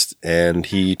youngest, and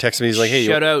he texted me. He's like, "Hey,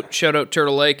 shout out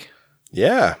Turtle Lake."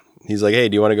 Yeah, he's like, "Hey,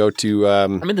 do you want to go to?"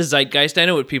 I'm in the zeitgeist. I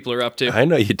know what people are up to. I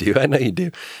know you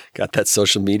do. Got that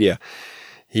social media.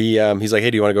 He's like,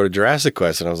 "Hey, do you want to go to Jurassic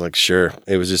Quest?" And I was like, "Sure."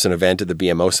 It was just an event at the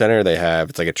BMO Center.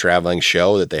 It's like a traveling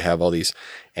show that they have all these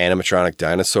animatronic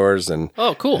dinosaurs, and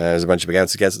oh, cool. There's a bunch of big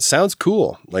guests. It sounds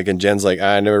cool. Like, and Jen's like,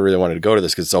 I never really wanted to go to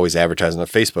this because it's always advertised on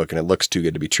Facebook and it looks too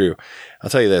good to be true. I'll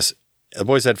tell you this. The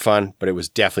boys had fun, but it was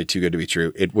definitely too good to be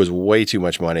true. It was way too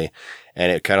much money,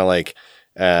 and it kind of like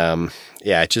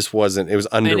Yeah, it just wasn't. It was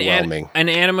underwhelming. An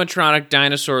animatronic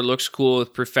dinosaur looks cool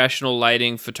with professional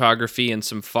lighting, photography, and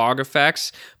some fog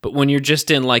effects. But when you're just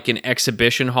in like an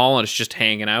exhibition hall and it's just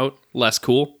hanging out, less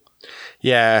cool.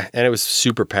 Yeah, and it was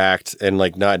super packed and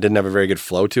like didn't have a very good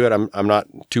flow to it. I'm not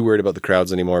too worried about the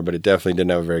crowds anymore, but it definitely didn't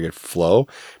have a very good flow.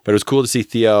 But it was cool to see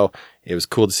Theo. It was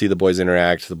cool to see the boys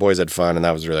interact. The boys had fun, and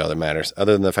that was really all that matters.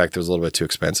 Other than the fact that it was a little bit too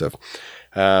expensive.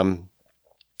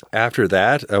 After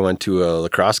that, I went to a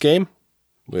lacrosse game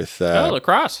with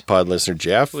lacrosse pod listener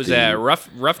Jeff. Was that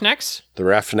Roughnecks? The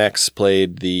Roughnecks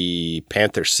played the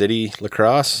Panther City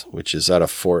Lacrosse, which is out of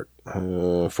Fort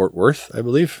Worth, I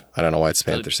believe. I don't know why it's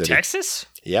Panther City. Texas?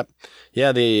 Yep.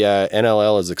 Yeah, the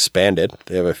NLL has expanded.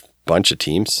 They have a bunch of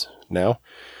teams now,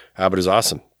 but it was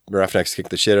awesome. Roughnecks kicked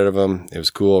the shit out of them. It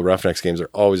was cool. Roughnecks games are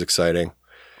always exciting.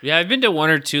 Yeah, I've been to 1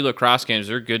 or 2 lacrosse games.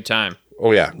 They're a good time.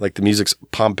 Oh yeah, like the music's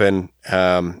pumping.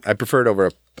 I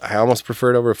almost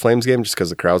prefer it over a Flames game just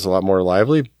because the crowd's a lot more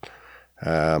lively.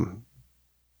 And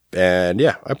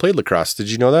yeah, I played lacrosse. Did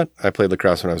you know that? I played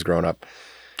lacrosse when I was growing up.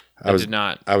 I did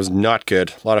not. I was not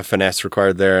good. A lot of finesse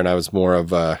required there, and I was more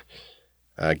of a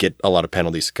get a lot of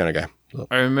penalties kind of guy. So.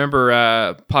 I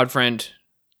remember pod friend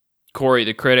Corey,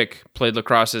 the critic, played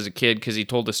lacrosse as a kid because he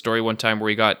told a story one time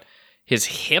where he got his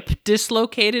hip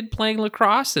dislocated playing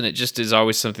lacrosse, and it just is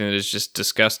always something that has just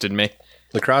disgusted me.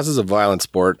 Lacrosse is a violent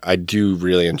sport. I do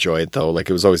really enjoy it, though. Like,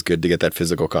 it was always good to get that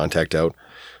physical contact out.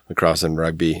 Lacrosse and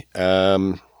rugby.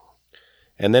 And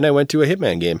then I went to a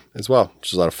Hitman game as well,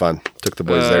 which was a lot of fun. Took the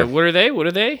boys there. What are they? What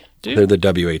do they do? They're the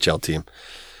WHL team.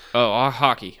 Oh,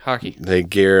 hockey. They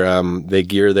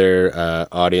gear their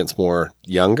audience more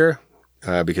younger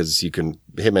because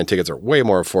Hitman tickets are way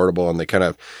more affordable, and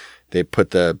they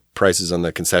put the prices on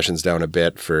the concessions down a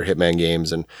bit for Hitman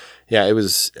games. And yeah, it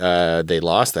was, they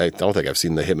lost. I don't think I've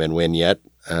seen the Hitman win yet.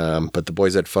 But the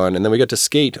boys had fun. And then we got to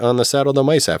skate on the Saddle Dome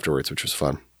Ice afterwards, which was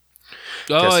fun.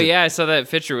 Yeah, I saw that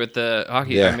picture with the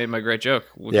hockey. Yeah. I made my great joke.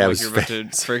 Yeah, like you're about to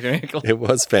break your ankle. It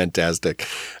was fantastic.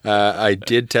 I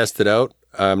did test it out.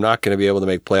 I'm not going to be able to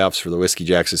make playoffs for the Whiskey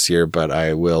Jacks this year, but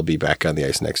I will be back on the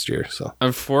ice next year. So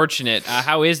unfortunate.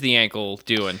 How is the ankle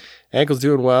doing? Ankle's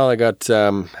doing well. I got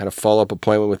had a follow-up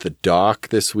appointment with the doc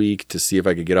this week to see if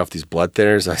I could get off these blood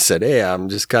thinners. I said, hey, I'm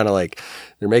just kind of like,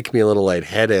 they're making me a little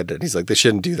lightheaded. And he's like, they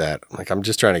shouldn't do that. I'm like, I'm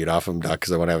just trying to get off them, doc,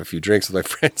 because I want to have a few drinks with my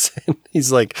friends. And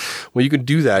he's like, well, you can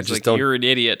do that. Just don't. You're an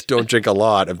idiot. Don't drink a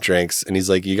lot of drinks. And he's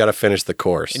like, you got to finish the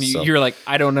course. And you're like,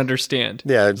 I don't understand.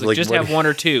 Yeah. It's like just have 1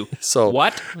 or 2. So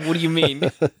what? What do you mean?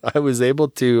 I was able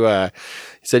to,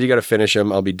 he said, you got to finish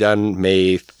them. I'll be done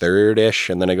May 3rd-ish.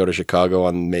 And then I go to Chicago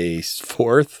on May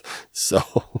 4th. So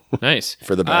nice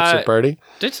for the bachelor party.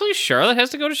 Did I tell you Charlotte has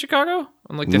to go to Chicago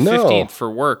on like the 15th for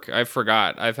work? I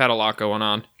forgot. I've had a lot going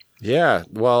on. Yeah,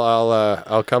 well,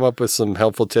 I'll come up with some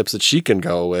helpful tips that she can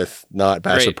go with, not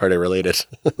bachelor party related.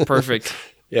 Perfect.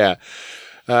 Yeah.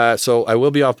 So I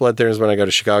will be off blood thinners when I go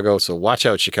to Chicago. So watch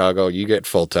out, Chicago. You get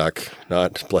full tuck,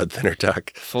 not blood thinner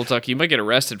tuck. Full tuck. You might get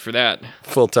arrested for that.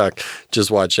 Full tuck.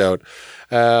 Just watch out.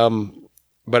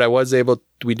 But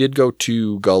we did go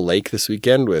to Gull Lake this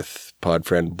weekend with pod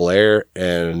friend Blair,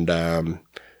 and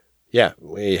yeah,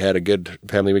 we had a good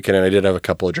family weekend, and I did have a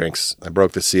couple of drinks. I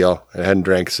broke the seal. I hadn't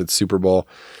drank since Super Bowl,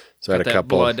 so I had a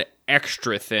couple. Blood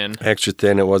extra thin. Extra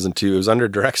thin. It wasn't too. It was under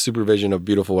direct supervision of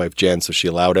beautiful wife Jen, so she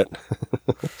allowed it.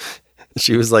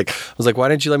 She was like, I was like, why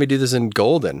didn't you let me do this in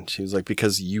Golden? She was like,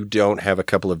 because you don't have a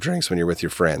couple of drinks when you're with your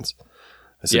friends.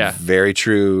 I said, yeah, very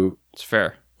true. It's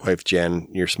fair. Wife Jen,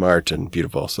 you're smart and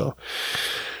beautiful. So,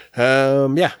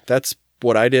 yeah, that's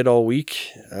what I did all week.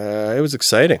 It was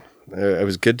exciting. It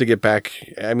was good to get back.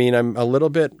 I mean, I'm a little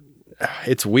bit,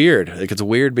 it's weird. Like, it's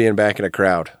weird being back in a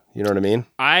crowd. You know what I mean?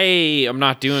 I am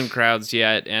not doing crowds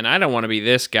yet, and I don't want to be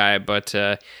this guy, but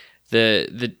the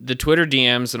Twitter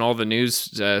DMs and all the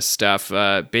news stuff,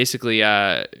 basically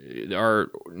our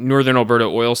Northern Alberta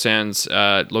oil sands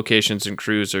locations and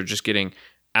crews are just getting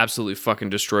absolutely fucking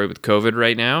destroyed with COVID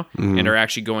right now, and are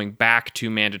actually going back to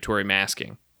mandatory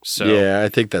masking. So yeah, I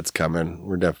think that's coming.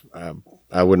 We're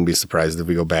I wouldn't be surprised if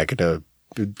we go back into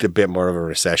a bit more of a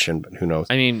recession, but who knows?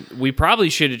 I mean, we probably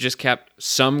should have just kept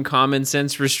some common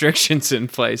sense restrictions in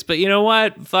place. But you know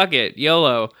what? Fuck it.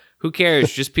 YOLO. Who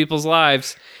cares? Just people's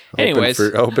lives. Anyways.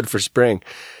 Open for spring.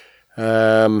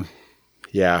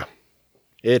 Yeah.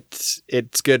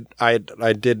 It's good. I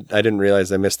didn't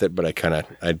realize I missed it, but I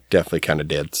definitely kind of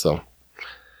did. So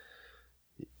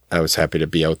I was happy to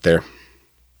be out there.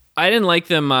 I didn't like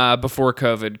them before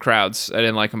COVID crowds. I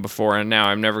didn't like them before, and now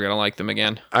I'm never going to like them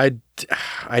again. I'm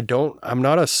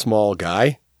not a small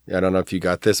guy. I don't know if you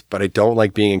got this, but I don't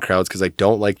like being in crowds because I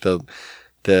don't like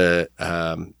the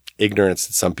ignorance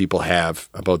that some people have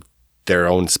about their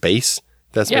own space.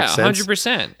 That makes sense.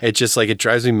 100%. It's just like, it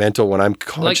drives me mental when I'm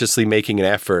consciously making an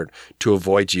effort to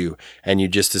avoid you and you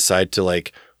just decide to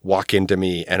like walk into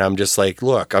me, and I'm just like,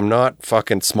 look, I'm not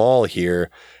fucking small here.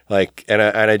 Like, and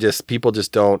I just, people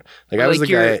just don't like, I was the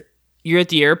guy. You're at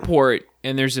the airport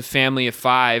and there's a family of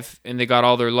 5 and they got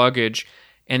all their luggage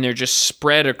and they're just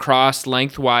spread across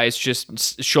lengthwise,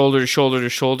 just shoulder to shoulder to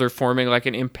shoulder, forming like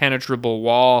an impenetrable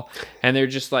wall. And they're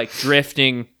just like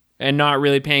drifting and not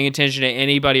really paying attention to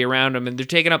anybody around them. And they're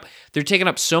taking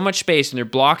up so much space and they're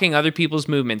blocking other people's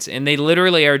movements. And they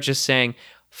literally are just saying,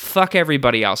 fuck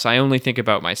everybody else. I only think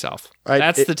about myself.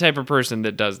 That's the type of person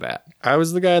that does that. I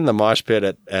was the guy in the mosh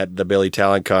pit at the Billy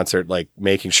Talent concert, like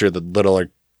making sure the littler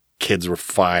kids were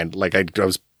fine. Like I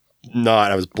was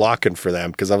blocking for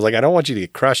them because I was like, I don't want you to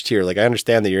get crushed here. Like, I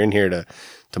understand that you're in here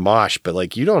to mosh, but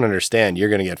like, you don't understand. You're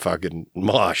going to get fucking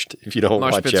moshed if you don't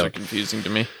watch out. Mosh pits are confusing to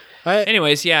me.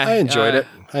 Anyways, yeah. I enjoyed it.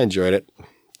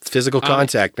 It's physical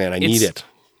contact, man. I need it.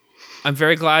 I'm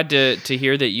very glad to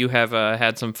hear that you have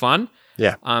had some fun.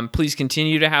 Yeah. Please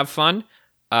continue to have fun.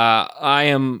 I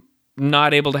am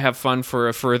not able to have fun for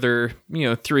a further,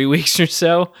 3 weeks or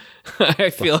so. I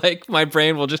feel like my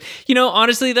brain will just,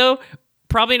 honestly though,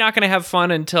 probably not going to have fun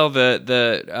until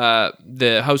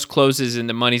the house closes and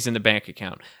the money's in the bank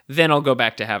account. Then I'll go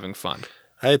back to having fun.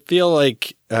 I feel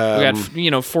like we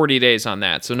got 40 days on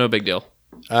that, so no big deal.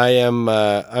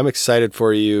 I'm excited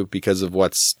for you because of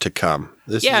what's to come.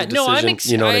 This is a decision, I'm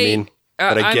excited. You know what I mean?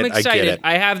 But I'm excited. I get it.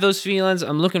 I have those feelings.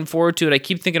 I'm looking forward to it. I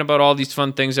keep thinking about all these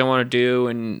fun things I want to do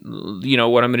and,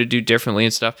 what I'm going to do differently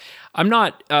and stuff. I'm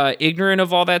not ignorant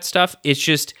of all that stuff. It's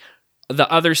just the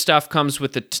other stuff comes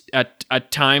with a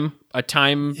time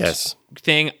yes.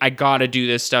 thing. I got to do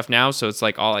this stuff now. So it's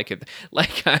like all I could,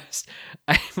 like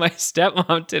my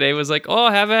stepmom today was like,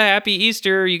 oh, have a happy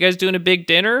Easter. Are you guys doing a big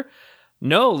dinner?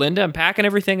 No, Linda, I'm packing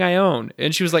everything I own.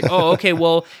 And she was like, oh, okay,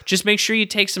 well, just make sure you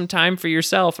take some time for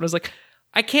yourself. And I was like,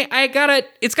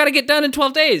 it's got to get done in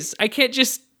 12 days. I can't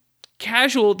just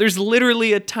casual. There's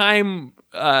literally a time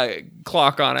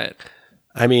clock on it.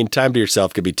 I mean, time to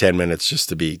yourself could be 10 minutes just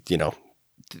to be,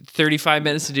 35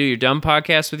 minutes to do your dumb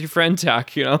podcast with your friend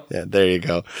talk, Yeah, there you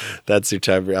go. That's your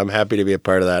time. I'm happy to be a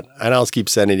part of that. And I'll keep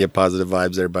sending you positive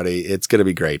vibes there, buddy. It's going to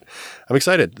be great. I'm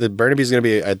excited. Burnaby's going to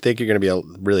be, I think you're going to be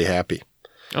really happy.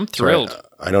 I'm thrilled. Sorry,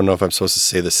 I don't know if I'm supposed to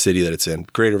say the city that it's in.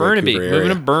 Greater Burnaby. Vancouver area.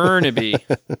 Moving to Burnaby.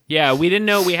 Yeah, we didn't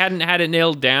know. We hadn't had it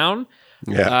nailed down.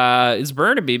 Yeah. It's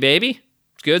Burnaby, baby.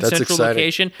 It's good. That's central exciting.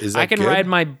 location. Is that I can good? ride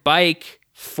my bike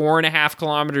 4.5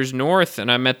 kilometers north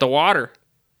and I'm at the water.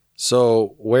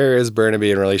 So where is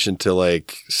Burnaby in relation to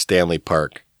like Stanley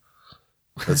Park?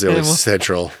 That's the only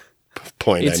central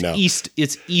point I know.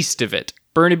 It's east of it.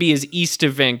 Burnaby is east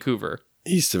of Vancouver.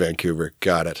 East of Vancouver.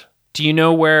 Got it. Do you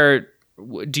know where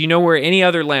any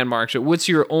other landmarks?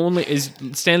 Is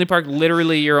Stanley Park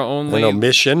literally your only? I know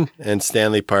Mission and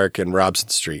Stanley Park and Robson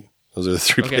Street. Those are the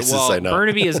three places I know.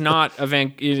 Burnaby is not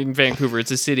in Vancouver.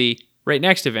 It's a city right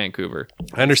next to Vancouver.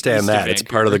 I understand that. It's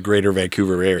part of the greater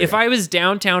Vancouver area. If I was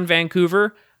downtown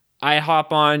Vancouver, I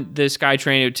hop on the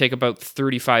SkyTrain. It would take about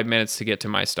 35 minutes to get to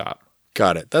my stop.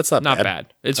 Got it. That's not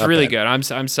bad. It's not really good. I'm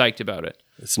psyched about it.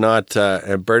 It's not.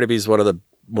 And Burnaby's one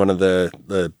of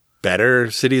the better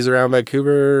cities around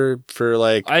Vancouver for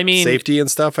safety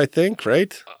and stuff. I think,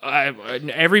 right?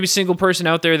 Every single person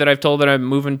out there that I've told that I'm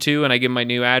moving to, and I give them my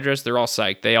new address, they're all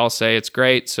psyched. They all say it's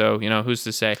great. So who's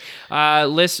to say?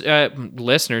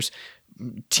 Listeners,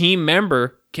 team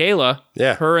member Kayla,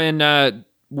 her and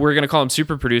we're gonna call him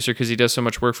super producer because he does so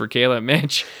much work for Kayla,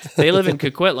 Mitch. They live in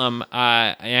Coquitlam,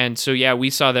 and so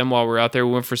we saw them while we were out there.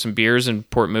 We went for some beers in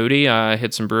Port Moody,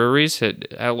 hit some breweries, had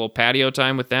a little patio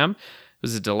time with them. It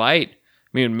was a delight.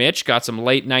 Me and Mitch got some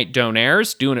late night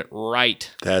donairs, doing it right.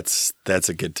 That's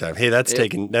a good time. Hey, that's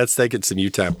taking some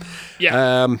you time.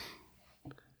 Yeah.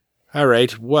 All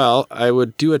right. Well, I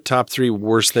would do a top 3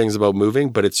 worst things about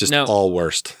moving, but it's just all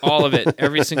worst. All of it.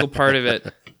 Every single part of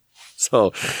it.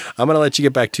 So I'm going to let you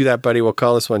get back to that, buddy. We'll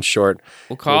call this one short.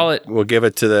 We'll give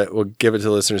it to the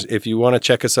listeners. If you want to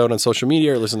check us out on social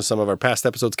media or listen to some of our past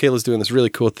episodes, Kayla's doing this really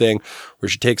cool thing where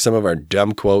she takes some of our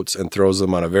dumb quotes and throws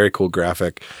them on a very cool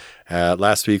graphic.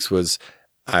 Last week's was,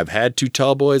 I've had 2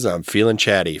 tall boys, I'm feeling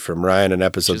chatty, from Ryan in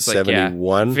episode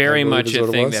 71. Yeah, very much a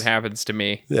thing that happens to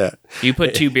me. Yeah. You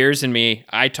put 2 beers in me,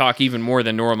 I talk even more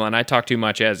than normal, and I talk too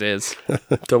much as is.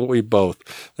 Don't we both?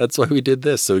 That's why we did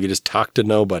this, so we could just talk to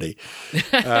nobody.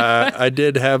 I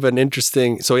did have an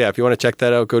interesting... So if you want to check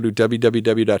that out, go to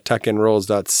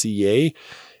www.tuckandrolls.ca,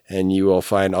 and you will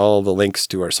find all the links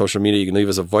to our social media. You can leave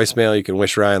us a voicemail. You can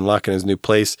wish Ryan luck in his new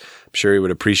place. I'm sure he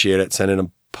would appreciate it. Sending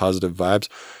him positive vibes.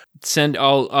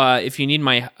 if you need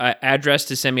my address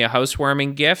to send me a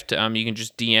housewarming gift, you can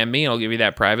just DM me. I'll give you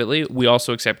that privately. We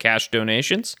also accept cash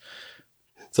donations.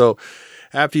 So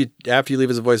after you leave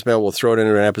us a voicemail, we'll throw it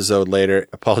into an episode later.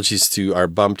 Apologies to our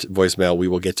bumped voicemail. We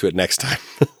will get to it next time.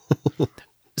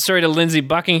 Sorry to Lindsey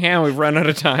Buckingham. We've run out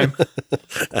of time.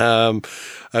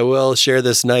 I will share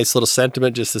this nice little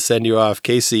sentiment just to send you off.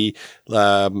 Casey,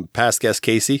 past guest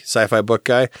Casey, sci-fi book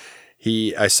guy.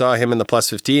 I saw him in the Plus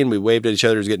 15. We waved at each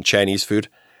other. He was getting Chinese food.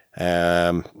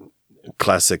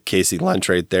 Classic Casey lunch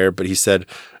right there. But he said,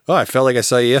 "Oh, I felt like I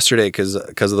saw you yesterday because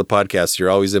of the podcast. You're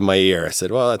always in my ear." I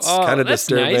said, "Well, that's kind of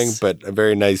disturbing, nice. But a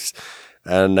very nice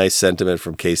sentiment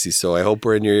from Casey. So I hope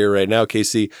we're in your ear right now,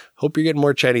 Casey. Hope you're getting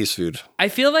more Chinese food." I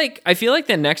feel like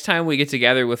the next time we get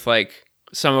together with like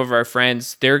some of our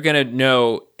friends, they're gonna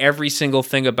know every single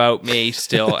thing about me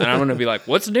still, and I'm gonna be like,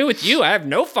 "What's new with you? I have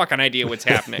no fucking idea what's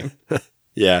happening."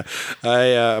 Yeah,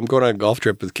 I'm going on a golf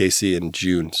trip with Casey in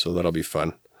June, so that'll be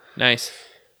fun. Nice.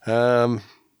 Yeah,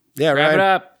 Wrap Ryan, it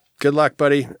up. good luck,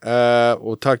 buddy.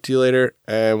 We'll talk to you later,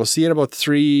 and we'll see you in about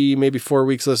 3, maybe 4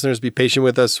 weeks. Listeners, be patient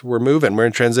with us. We're moving. We're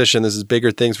in transition. This is bigger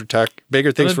things for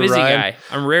bigger things for I'm a busy Ryan. guy.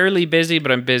 I'm rarely busy,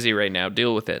 but I'm busy right now.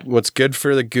 Deal with it. What's good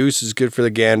for the goose is good for the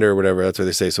gander, or whatever. That's what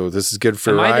they say. So this is good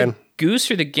for Am Ryan. I the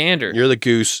goose or the gander? You're the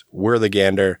goose. We're the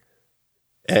gander.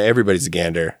 Everybody's the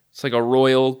gander. It's like a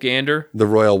royal gander. The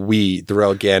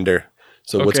royal gander.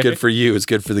 So what's Okay. good for you is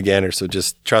good for the gander. So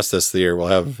just trust us here. We'll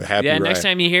have a happy Yeah, Ryan. next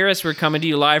time you hear us, we're coming to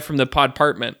you live from the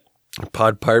Podpartment.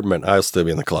 Podpartment. I'll still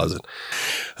be in the closet.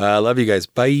 Love you guys.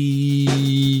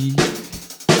 Bye.